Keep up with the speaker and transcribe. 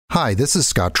Hi, this is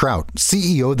Scott Trout,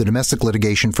 CEO of the domestic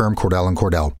litigation firm Cordell &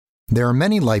 Cordell. There are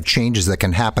many life changes that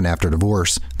can happen after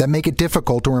divorce that make it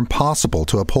difficult or impossible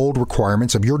to uphold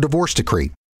requirements of your divorce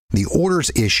decree. The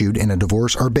orders issued in a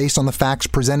divorce are based on the facts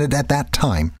presented at that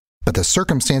time, but the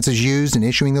circumstances used in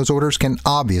issuing those orders can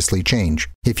obviously change.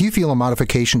 If you feel a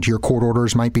modification to your court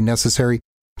orders might be necessary,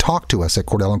 talk to us at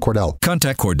Cordell & Cordell.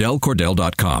 Contact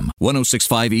CordellCordell.com,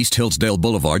 1065 East Hillsdale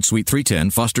Boulevard, Suite 310,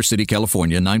 Foster City,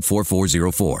 California,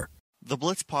 94404. The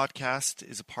Blitz Podcast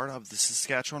is a part of the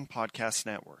Saskatchewan Podcast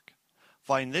Network.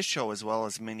 Find this show as well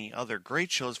as many other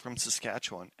great shows from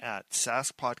Saskatchewan at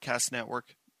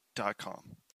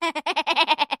saskpodcastnetwork.com.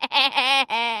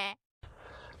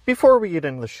 Before we get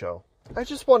into the show, I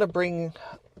just want to bring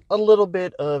a little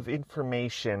bit of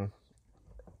information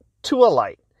to a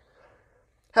light.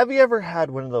 Have you ever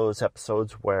had one of those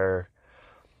episodes where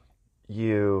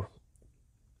you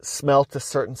smelt a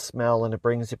certain smell and it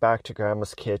brings you back to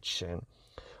Grandma's kitchen?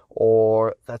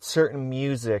 Or that certain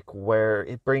music where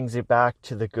it brings you back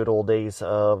to the good old days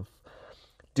of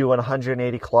doing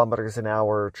 180 kilometers an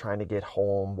hour trying to get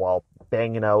home while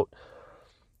banging out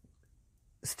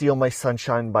Steal My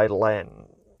Sunshine by Len.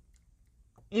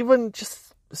 Even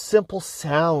just simple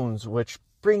sounds which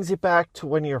brings you back to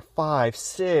when you're 5,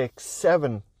 6,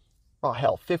 7,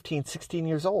 15, 16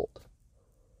 years old.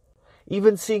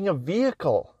 Even seeing a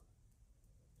vehicle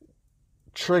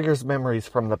triggers memories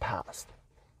from the past.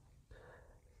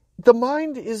 The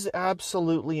mind is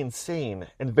absolutely insane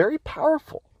and very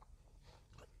powerful.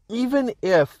 Even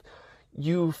if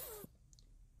you,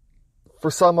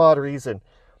 for some odd reason,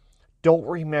 don't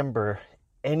remember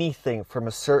anything from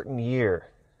a certain year,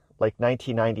 like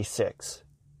 1996,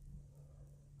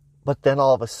 but then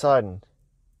all of a sudden,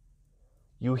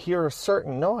 you hear a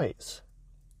certain noise,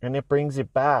 and it brings you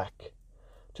back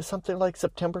to something like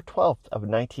September 12th of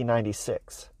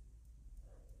 1996.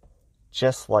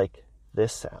 Just like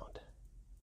this sound.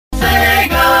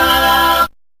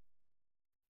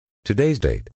 Today's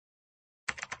date.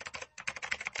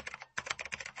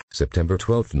 September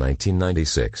 12th,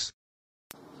 1996.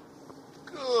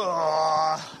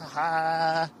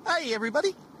 Hi,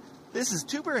 everybody. This is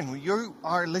Tuber, and you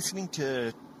are listening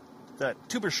to the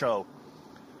Tuber Show.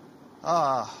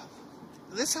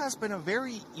 This has been a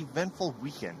very eventful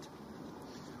weekend.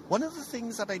 One of the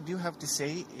things that I do have to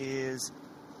say is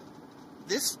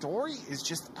this story is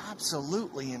just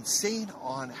absolutely insane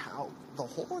on how the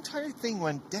whole entire thing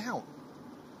went down.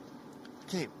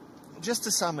 Okay, just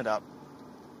to sum it up,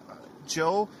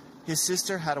 Joe, his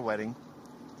sister had a wedding,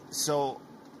 so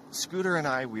Scooter and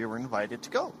I, we were invited to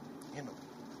go. You know,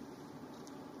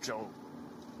 Joe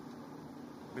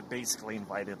basically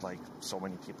invited like so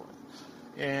many people in.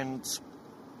 And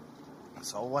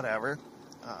so whatever,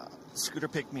 Scooter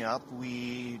picked me up.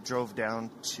 We drove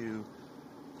down to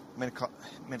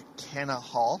McKenna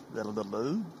Hall.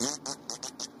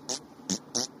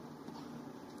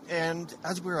 And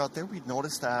as we were out there, we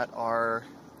noticed that our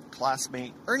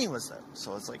classmate Ernie was there.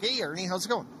 So it's like, hey, Ernie, how's it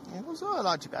going? And he goes, oh,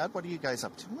 not too bad. What are you guys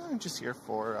up to? I'm just here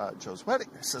for Joe's wedding,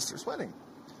 his sister's wedding.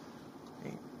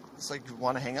 It's like, do you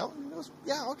want to hang out? And he goes,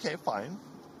 yeah, okay, fine.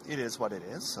 It is what it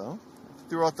is. So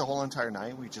throughout the whole entire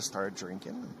night, we just started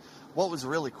drinking. And what was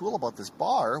really cool about this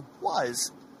bar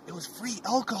was it was free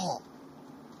alcohol.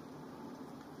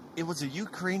 It was a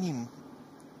Ukrainian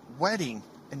wedding,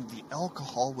 and the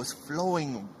alcohol was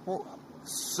flowing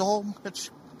so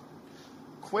much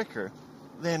quicker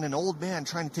than an old man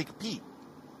trying to take a pee.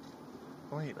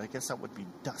 Oh, wait, I guess that would be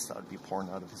dust that would be pouring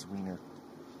out of his wiener.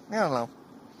 I don't know.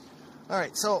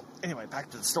 Alright, so, anyway, back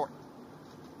to the story.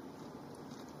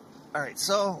 Alright,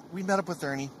 so, we met up with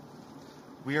Ernie.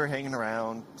 We were hanging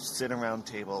around, sitting around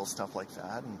tables, stuff like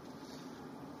that, and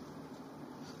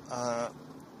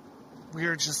we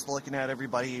were just looking at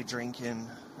everybody drinking.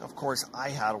 Of course, I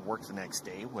had to work the next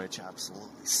day, which absolutely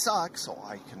sucks, so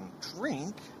I can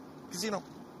drink. Because, you know,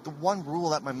 the one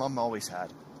rule that my mom always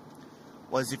had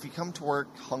was if you come to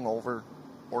work hungover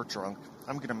or drunk,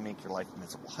 I'm going to make your life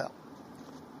miserable hell.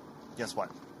 Guess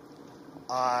what?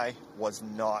 I was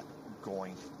not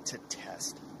going to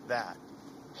test that.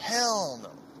 Hell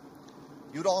no.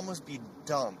 You'd almost be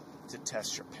dumb to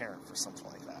test your parent for something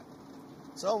like that.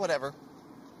 So, whatever.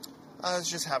 I was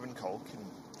just having Coke, and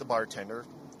the bartender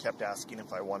kept asking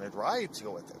if I wanted rye to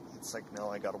go with it. It's like, no,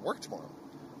 I got to work tomorrow.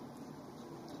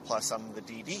 Plus, I'm the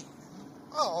DD.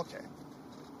 Oh, okay.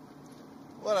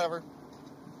 Whatever.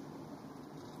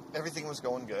 Everything was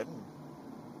going good.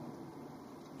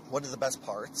 One of the best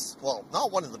parts, well,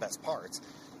 not one of the best parts,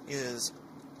 is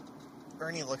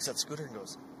Ernie looks at Scooter and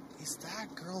goes, is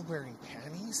that girl wearing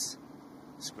panties?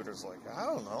 Scooter's like, I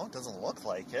don't know, it doesn't look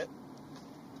like it.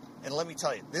 And let me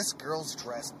tell you, this girl's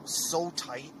dressed so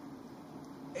tight,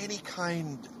 any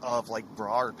kind of like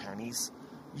bra or panties,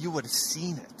 you would have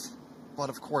seen it. But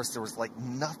of course, there was like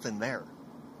nothing there.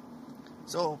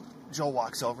 So Joe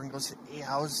walks over and goes, "Hey,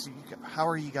 how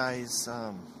are you guys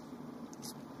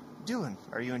doing?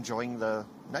 Are you enjoying the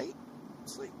night?"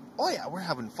 It's like, "Oh yeah, we're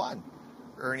having fun."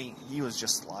 Ernie, he was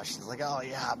just slush. He's like, "Oh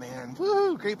yeah, man,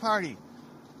 woo, great party."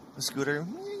 The Scooter,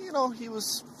 he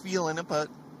was feeling it, but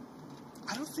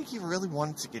I don't think he really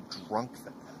wanted to get drunk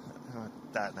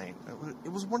that night. It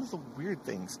was one of the weird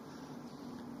things.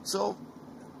 So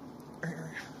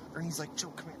Ernie's like,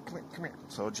 "Joe, come here.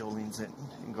 So Joe leans in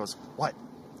and goes, "What?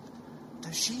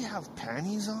 Does she have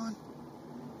panties on?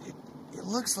 It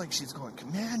looks like she's going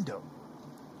commando."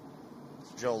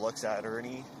 Joe looks at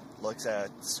Ernie, looks at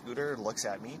Scooter, looks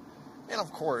at me, and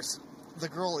of course, the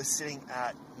girl is sitting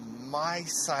at my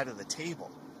side of the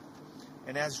table.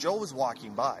 And as Joe was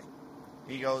walking by,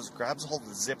 he grabs a hold of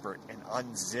the zipper and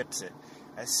unzips it.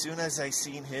 As soon as I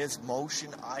seen his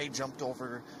motion, I jumped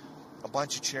over a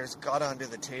bunch of chairs, got under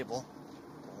the table,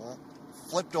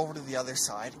 flipped over to the other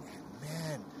side, and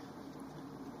man,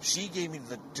 she gave me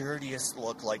the dirtiest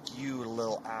look, like, "You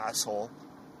little asshole."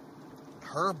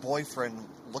 Her boyfriend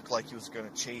looked like he was going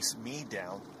to chase me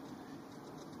down.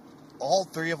 All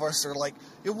three of us are like,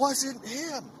 "It wasn't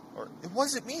him," or "It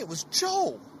wasn't me, it was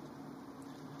Joe."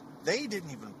 They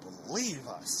didn't even believe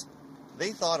us.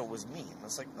 They thought it was me. And I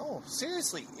was like, "No,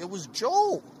 seriously, it was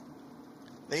Joe."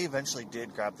 They eventually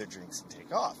did grab their drinks and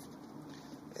take off.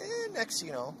 And next thing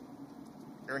you know,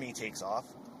 Ernie takes off,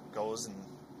 goes and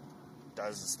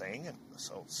does his thing. And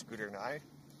so Scooter and I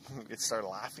started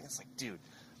laughing. It's like, "Dude,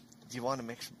 do you want to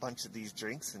mix a bunch of these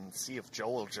drinks and see if Joe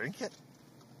will drink it?"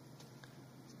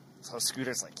 So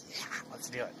Scooter's like, "Yeah, let's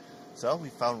do it." So we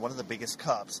found one of the biggest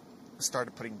cups,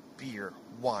 started putting beer,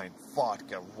 wine,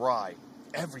 vodka, rye,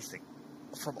 everything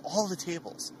from all the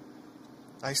tables.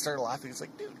 I started laughing. It's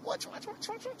like, "Dude, watch.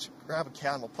 Grab a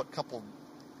candle, put a couple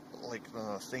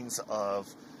things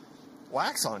of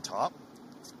wax on top."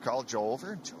 Called Joe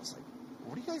over, and Joe's like,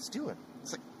 "What are you guys doing?"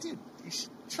 It's like, "Dude, you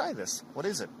should try this." "What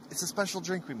is it?" "It's a special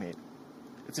drink we made.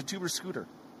 It's a tuber Scooter."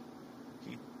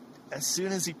 As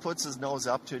soon as he puts his nose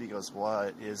up to it, he goes,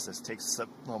 "What is this?" Takes a sip,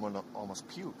 almost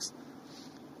pukes.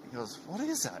 He goes, "What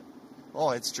is that?"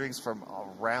 "Oh, it's drinks from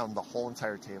around the whole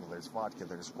entire table. There's vodka,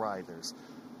 there's rye, there's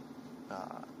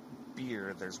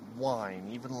beer, there's wine,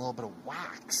 even a little bit of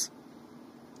wax."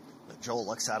 But Joel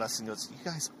looks at us and goes, "You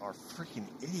guys are freaking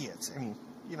idiots." I mean,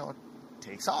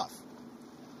 takes off.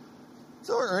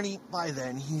 So Ernie, by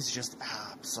then, he's just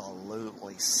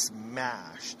absolutely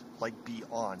smashed, like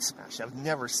beyond smashed. I've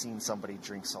never seen somebody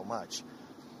drink so much.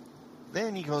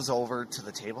 Then he goes over to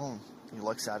the table and he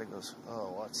looks at it and goes,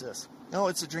 "Oh, what's this?" "No,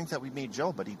 it's a drink that we made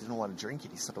Joe, but he didn't want to drink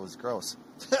it. He said it was gross."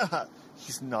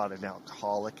 He's not an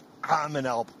alcoholic. I'm an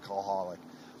alcoholic.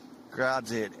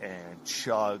 Grabs it and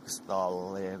chugs the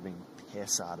living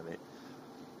piss out of it.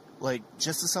 Like,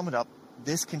 just to sum it up,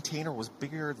 this container was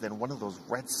bigger than one of those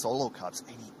red Solo cups,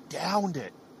 and he downed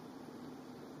it.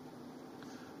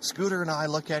 Scooter and I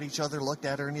looked at each other, looked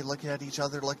at Ernie, looked at each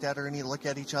other, looked at Ernie, looked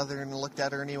at each other, and looked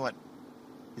at Ernie and went,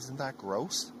 "Isn't that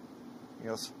gross?" He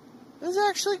goes, "It's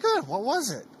actually good. What was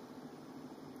it?"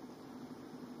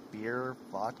 Beer,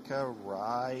 vodka,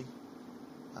 rye,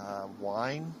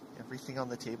 wine, everything on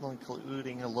the table,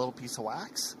 including a little piece of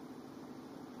wax.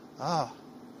 Oh,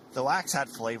 the wax had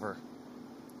flavor.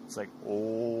 It's like,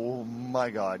 oh my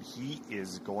God, he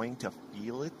is going to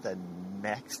feel it the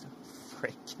next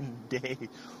freaking day.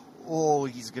 Oh,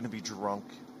 he's going to be drunk.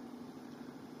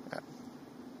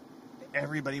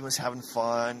 Everybody was having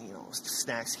fun.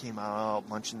 Snacks came out,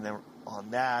 munching them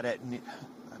on that at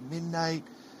midnight.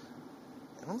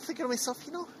 And I'm thinking to myself,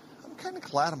 I'm kind of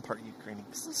glad I'm part of Ukrainian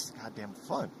because this is goddamn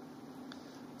fun.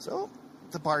 So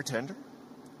the bartender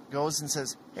goes and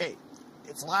says, "Hey,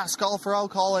 it's last call for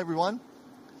alcohol, everyone."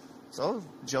 So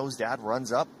Joe's dad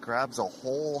runs up, grabs a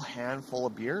whole handful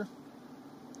of beer,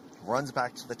 runs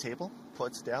back to the table,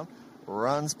 puts it down,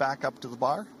 runs back up to the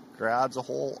bar, grabs a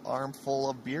whole armful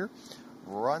of beer,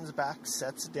 runs back,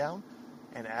 sets it down,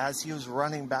 and as he was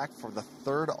running back for the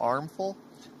third armful,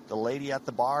 the lady at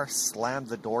the bar slammed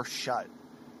the door shut.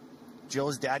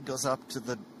 Joe's dad goes up to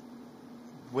the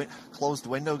closed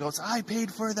window, goes, "I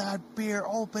paid for that beer,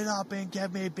 open up and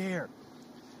get me beer."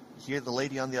 You hear the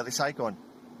lady on the other side going,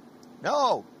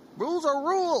 "No, rules are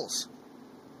rules."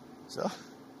 So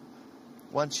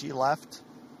once she left,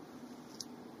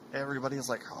 everybody was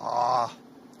like, "Ah."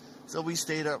 So we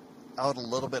stayed out a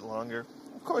little bit longer.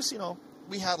 Of course,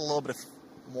 we had a little bit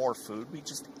more food. We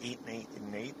just ate and ate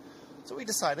and ate. So we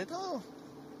decided,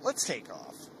 let's take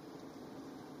off.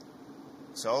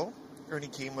 So, Ernie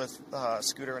came with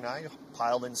Scooter and I,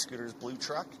 piled in Scooter's blue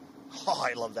truck. Oh,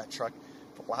 I love that truck.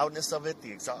 The loudness of it,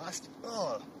 the exhaust.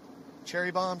 Oh,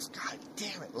 cherry bombs. God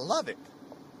damn it, love it.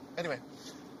 Anyway,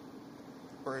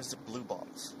 or is it blue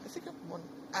bombs? I think I'm one.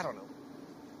 I don't know.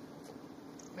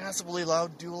 Massively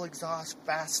loud, dual exhaust,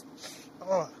 fast.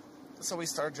 Oh. So we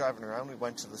started driving around. We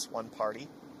went to this one party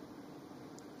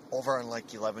over on like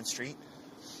 11th Street.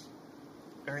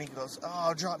 Ernie goes,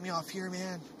 "Oh, drop me off here,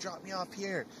 man. Drop me off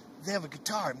here. They have a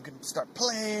guitar. I'm going to start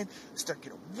playing, start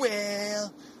getting a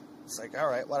wail." It's like, all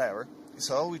right, whatever.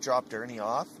 So we dropped Ernie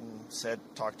off and said,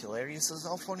 "Talk to you later." He says,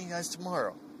 "I'll phone you guys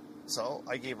tomorrow." So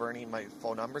I gave Ernie my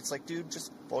phone number. It's like, "Dude,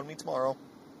 just phone me tomorrow.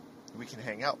 We can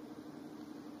hang out."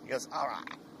 He goes, "All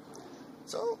right."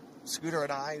 So Scooter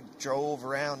and I drove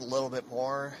around a little bit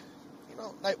more. You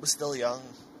know, night was still young.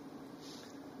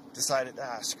 Decided,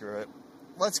 screw it.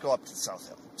 Let's go up to South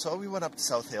Hill. So we went up to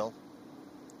South Hill,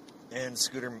 and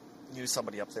Scooter knew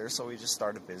somebody up there, so we just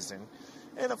started visiting.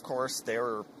 And of course, they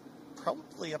were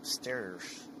probably upstairs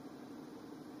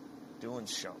doing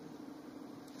something.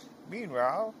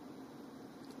 Meanwhile,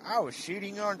 I was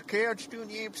sitting on the couch doing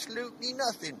absolutely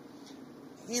nothing.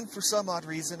 And for some odd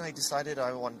reason, I decided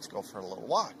I wanted to go for a little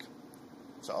walk.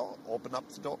 So, opened up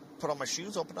the door, put on my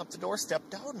shoes, opened up the door,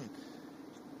 stepped out, and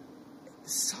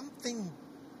something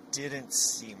didn't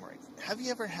seem right. Have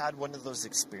you ever had one of those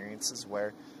experiences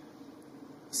where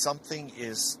something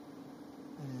is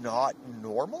not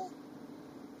normal?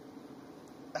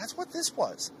 That's what this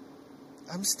was.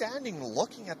 I'm standing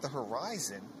looking at the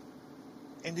horizon,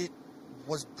 and it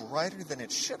was brighter than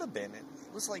it should have been. It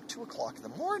was like 2 o'clock in the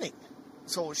morning,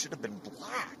 so it should have been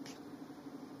black.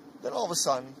 Then all of a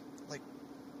sudden, like,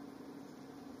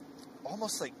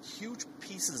 almost like huge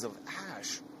pieces of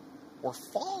ash were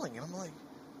falling, and I'm like,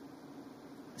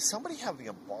 is somebody having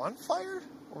a bonfire,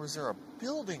 or is there a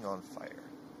building on fire?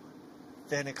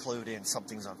 Then it clued in,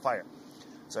 something's on fire.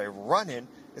 So I run in,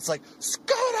 it's like,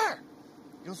 "Scooter!"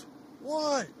 He goes,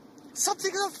 "What?"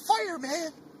 "Something's on fire,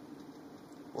 man."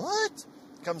 "What?"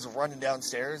 Comes running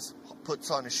downstairs,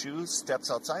 puts on his shoes, steps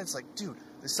outside. It's like, "Dude,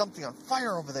 there's something on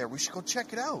fire over there. We should go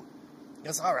check it out." He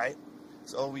goes, "All right."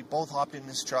 So we both hopped in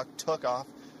this truck, took off,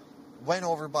 went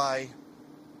over by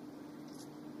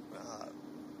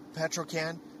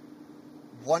Petrocan.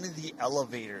 One of the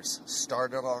elevators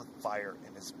started on fire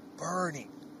and is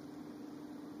burning.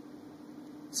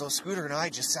 So Scooter and I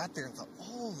just sat there and thought,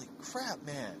 holy crap,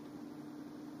 man.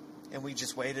 And we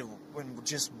just waited and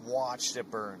just watched it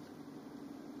burn.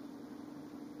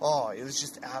 Oh, it was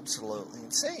just absolutely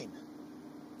insane.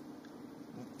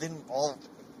 Then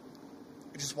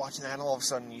just watching that, all of a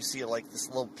sudden you see like this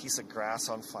little piece of grass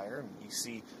on fire, and you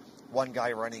see one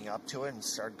guy running up to it and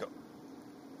start going.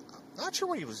 I'm not sure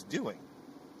what he was doing,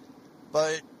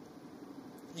 but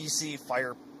you see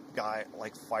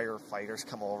firefighters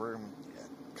come over and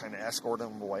kind of escort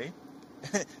him away.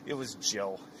 It was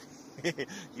Joe.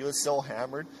 He was so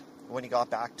hammered when he got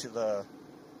back to the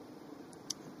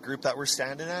group that we're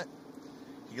standing at.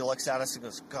 He looks at us and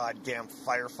goes, "God damn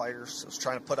firefighters. I was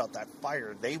trying to put out that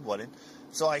fire. They wouldn't.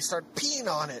 So I start peeing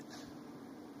on it."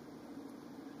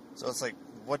 So it's like,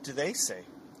 what do they say?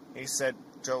 He said,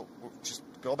 "Joe, just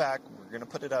go back. We're going to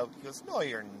put it out." He goes, "No,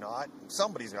 you're not.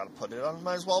 Somebody's got to put it on.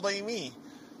 Might as well be me."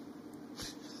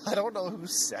 I don't know who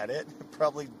said it.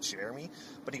 Probably Jeremy.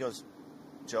 But he goes,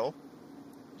 "Joe,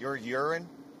 your urine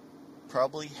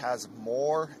probably has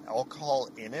more alcohol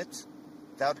in it.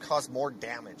 That would cause more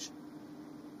damage."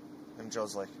 And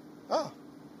Joe's like, "Oh,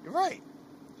 you're right."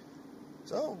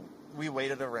 So we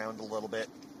waited around a little bit.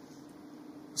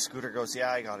 Scooter goes,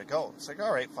 "Yeah, I gotta go." It's like,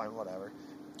 all right, fine, whatever.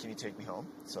 "Can you take me home?"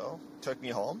 So took me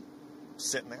home.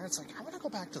 Sitting there, it's like, I want to go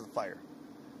back to the fire.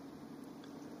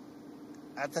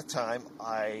 At that time,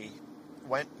 I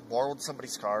went, borrowed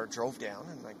somebody's car, drove down,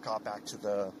 and I got back to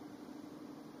the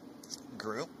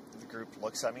group. The group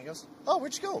looks at me and goes, "Oh,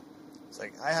 where'd you go?" It's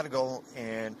like, I had to go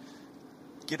and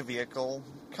get a vehicle,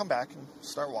 come back and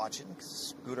start watching,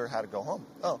 because Scooter had to go home.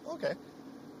 "Oh, okay."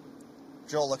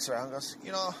 Joel looks around and goes,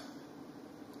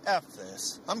 F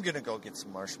this. I'm going to go get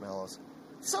some marshmallows.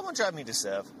 Someone drive me to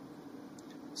Sev.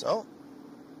 So,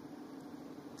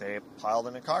 they piled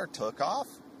in a car, took off.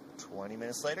 20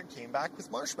 minutes later, came back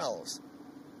with marshmallows.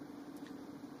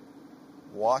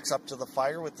 Walks up to the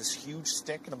fire with this huge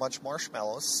stick and a bunch of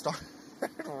marshmallows. Started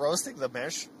roasting the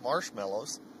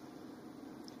marshmallows.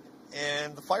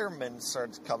 And the firemen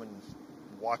started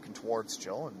walking towards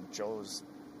Joe. And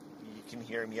you can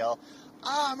hear him yell,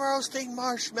 "I'm roasting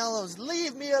marshmallows,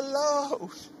 leave me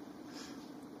alone."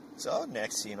 So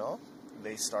next,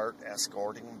 they start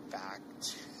escorting him back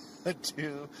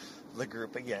to the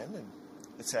group again. And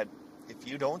it said, if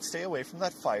you don't stay away from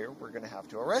that fire, we're going to have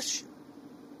to arrest you.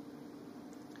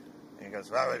 And he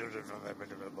goes,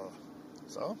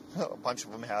 so a bunch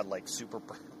of them had like super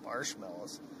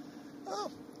marshmallows.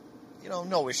 Oh,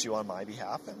 no issue on my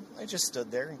behalf. And I just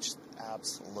stood there and just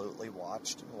absolutely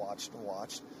watched and watched and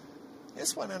watched.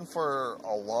 This went on for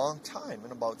a long time,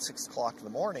 and about 6 o'clock in the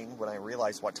morning, when I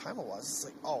realized what time it was, it's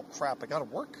like, oh crap, I gotta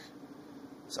work.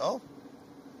 So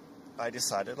I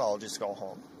decided I'll just go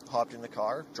home. Hopped in the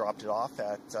car, dropped it off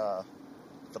at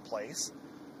the place,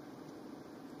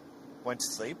 went to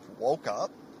sleep, woke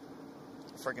up.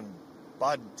 Friggin'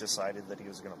 Bud decided that he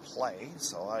was gonna play,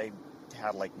 so I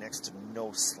had like next to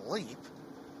no sleep.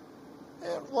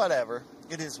 And whatever,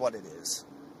 it is what it is.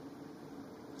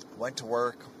 Went to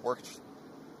work, worked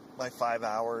my 5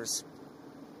 hours,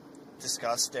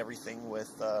 discussed everything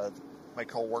with my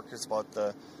co-workers about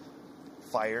the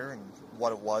fire and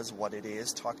what it was, what it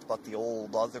is, talked about the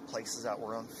old other places that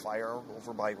were on fire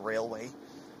over by Railway,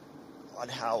 on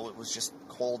how it was just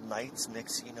cold nights.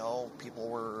 Next thing you know, people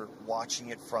were watching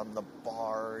it from the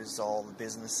bars, all the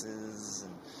businesses,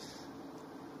 and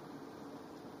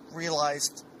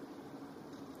realized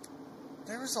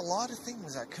there was a lot of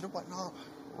things that could have went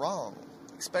wrong,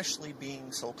 especially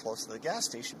being so close to the gas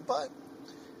station. But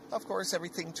of course,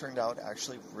 everything turned out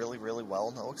actually really, really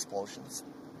well. No explosions,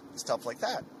 stuff like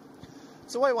that.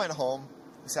 So I went home,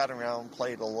 sat around,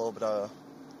 played a little bit of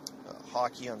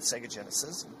hockey on Sega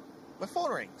Genesis. My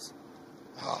phone rings.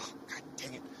 Oh, god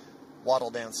dang it. Waddle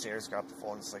downstairs, grab the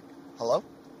phone. It's like, hello?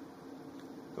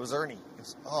 It was Ernie. He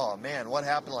goes, oh man, what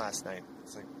happened last night?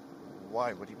 It's like,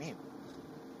 why? What do you mean?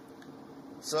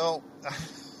 So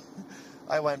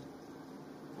I went,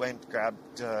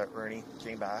 grabbed Ernie,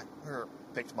 came back, or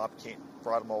picked him up,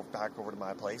 brought him back over to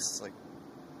my place. It's like,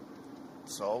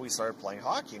 so we started playing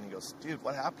hockey, and he goes, dude,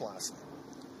 what happened last night?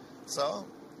 So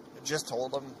I just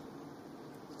told him,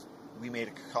 we made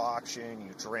a concoction,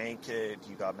 you drank it,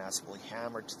 you got massively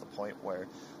hammered to the point where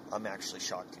I'm actually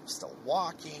shocked he was still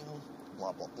walking,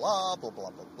 blah, blah, blah, blah, blah,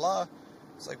 blah, blah.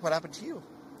 It's like, what happened to you?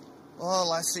 Well, the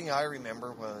last thing I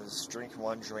remember was drinking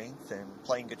one drink and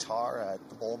playing guitar at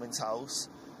the Bowman's house.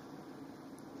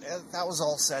 And that was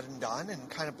all said and done, and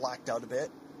kind of blacked out a bit.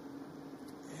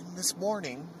 And this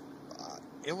morning,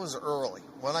 it was early.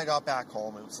 When I got back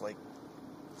home, it was like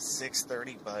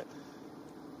 6:30, but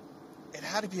it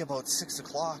had to be about 6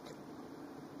 o'clock.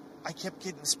 I kept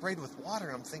getting sprayed with water,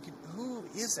 and I'm thinking, who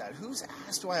is that? Whose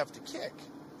ass do I have to kick?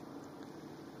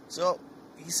 So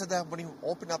he said that when he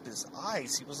opened up his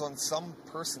eyes, he was on some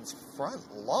person's front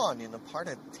lawn in a part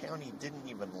of town he didn't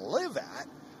even live at,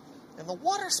 and the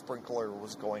water sprinkler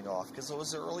was going off because it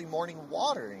was early morning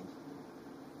watering.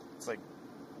 It's like,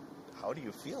 how do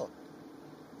you feel?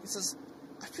 He says,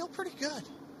 I feel pretty good.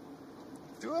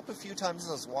 Threw up a few times as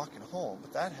I was walking home,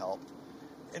 but that helped.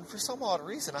 And for some odd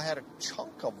reason, I had a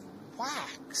chunk of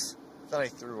wax that I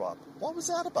threw up. What was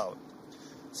that about?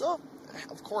 So,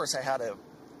 of course, I had to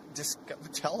just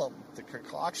tell him the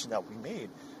concoction that we made.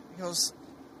 He goes,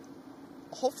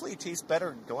 hopefully it tastes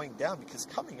better going down, because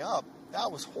coming up,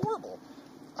 that was horrible.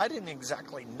 I didn't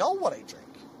exactly know what I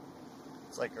drank.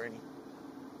 It's like, Ernie,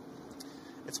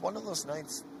 it's one of those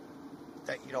nights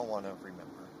that you don't want to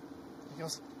remember. He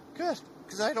goes, good,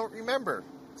 because I don't remember.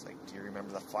 It's like, do you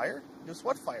remember the fire? He goes,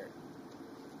 what fire?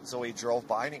 So he drove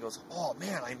by and he goes, oh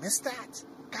man, I missed that.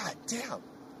 God damn.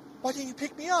 Why didn't you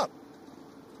pick me up?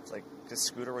 It's like, because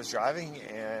Scooter was driving,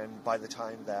 and by the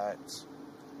time that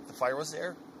the fire was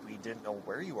there, we didn't know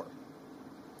where you were.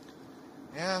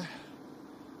 Yeah,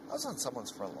 I was on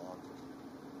someone's front lawn.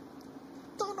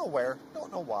 Don't know where,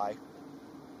 don't know why.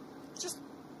 Just,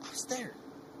 I was there.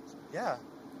 Yeah,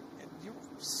 and you're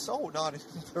so not in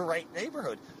the right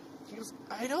neighborhood. He goes,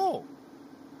 I know.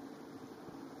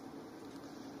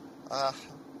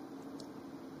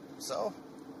 So,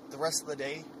 the rest of the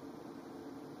day,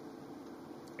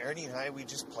 Ernie and I, we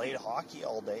just played hockey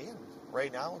all day, and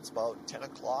right now it's about 10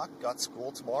 o'clock, got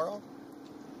school tomorrow.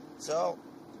 So,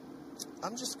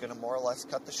 I'm just going to more or less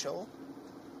cut the show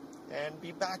and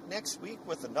be back next week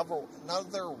with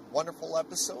another wonderful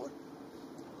episode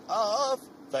of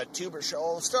The Tuber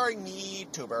Show, starring me,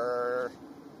 Tuber.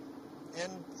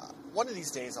 And one of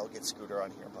these days I'll get Scooter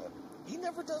on here, but he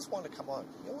never does want to come on.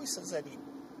 He always says that he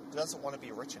doesn't want to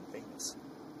be rich and famous.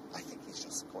 I think he's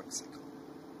just going sicko.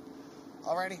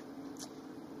 Alrighty.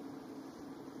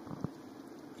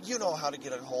 You know how to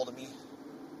get a hold of me.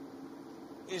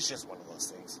 It's just one of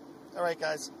those things. Alright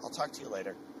guys, I'll talk to you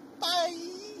later. Bye!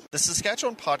 The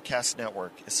Saskatchewan Podcast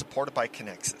Network is supported by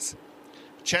Connexus.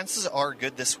 Chances are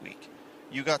good this week.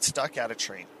 You got stuck at a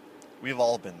train. We've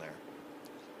all been there.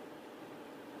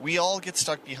 We all get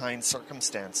stuck behind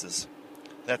circumstances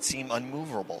that seem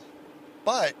unmovable.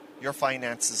 But your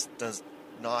finances does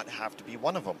not have to be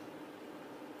one of them.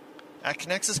 At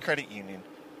Connexus Credit Union,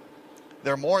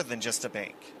 they're more than just a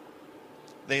bank.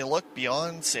 They look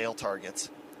beyond sale targets,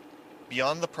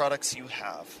 beyond the products you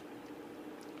have,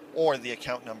 or the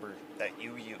account number that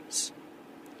you use.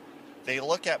 They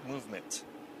look at movement,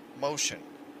 motion.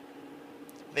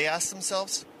 They ask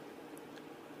themselves,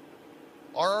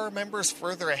 are our members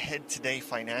further ahead today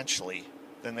financially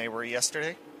than they were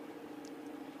yesterday?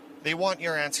 They want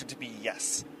your answer to be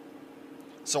yes.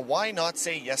 So why not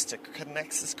say yes to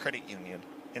Connexus Credit Union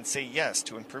and say yes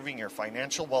to improving your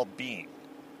financial well-being?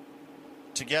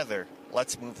 Together,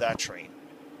 let's move that train.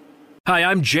 Hi,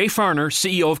 I'm Jay Farner,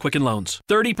 CEO of Quicken Loans.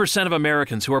 30% of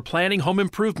Americans who are planning home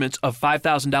improvements of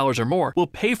 $5,000 or more will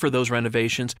pay for those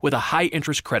renovations with a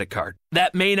high-interest credit card.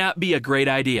 That may not be a great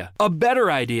idea. A better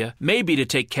idea may be to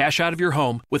take cash out of your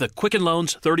home with a Quicken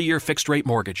Loans 30-year fixed-rate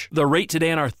mortgage. The rate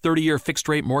today on our 30-year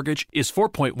fixed-rate mortgage is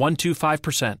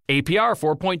 4.125%. APR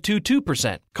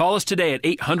 4.22%. Call us today at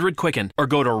 800-QUICKEN or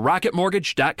go to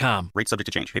rocketmortgage.com. Rate subject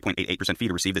to change. 8.88% fee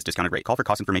to receive this discounted rate. Call for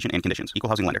cost information and conditions. Equal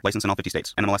housing lender. License in all 50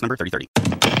 states. NMLS number 3030.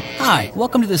 Hi,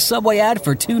 welcome to the Subway ad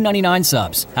for $2.99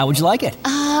 subs. How would you like it?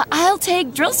 I'll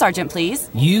take Drill Sergeant, please.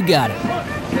 You got it.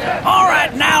 All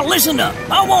right, now listen up.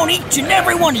 I want each and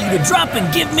every one of you to drop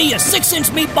and give me a 6-inch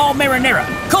meatball marinara,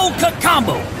 cold cut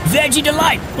combo, veggie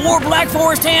delight, or Black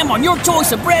Forest ham on your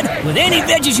choice of bread with any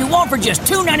veggies you want for just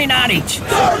 $2.99 each.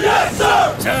 Sir, yes,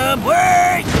 sir!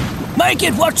 Subway! Make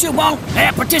it what you want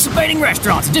at participating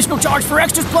restaurants. Additional charge for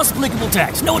extras plus applicable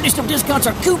tax. No additional discounts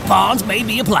or coupons may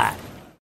be applied.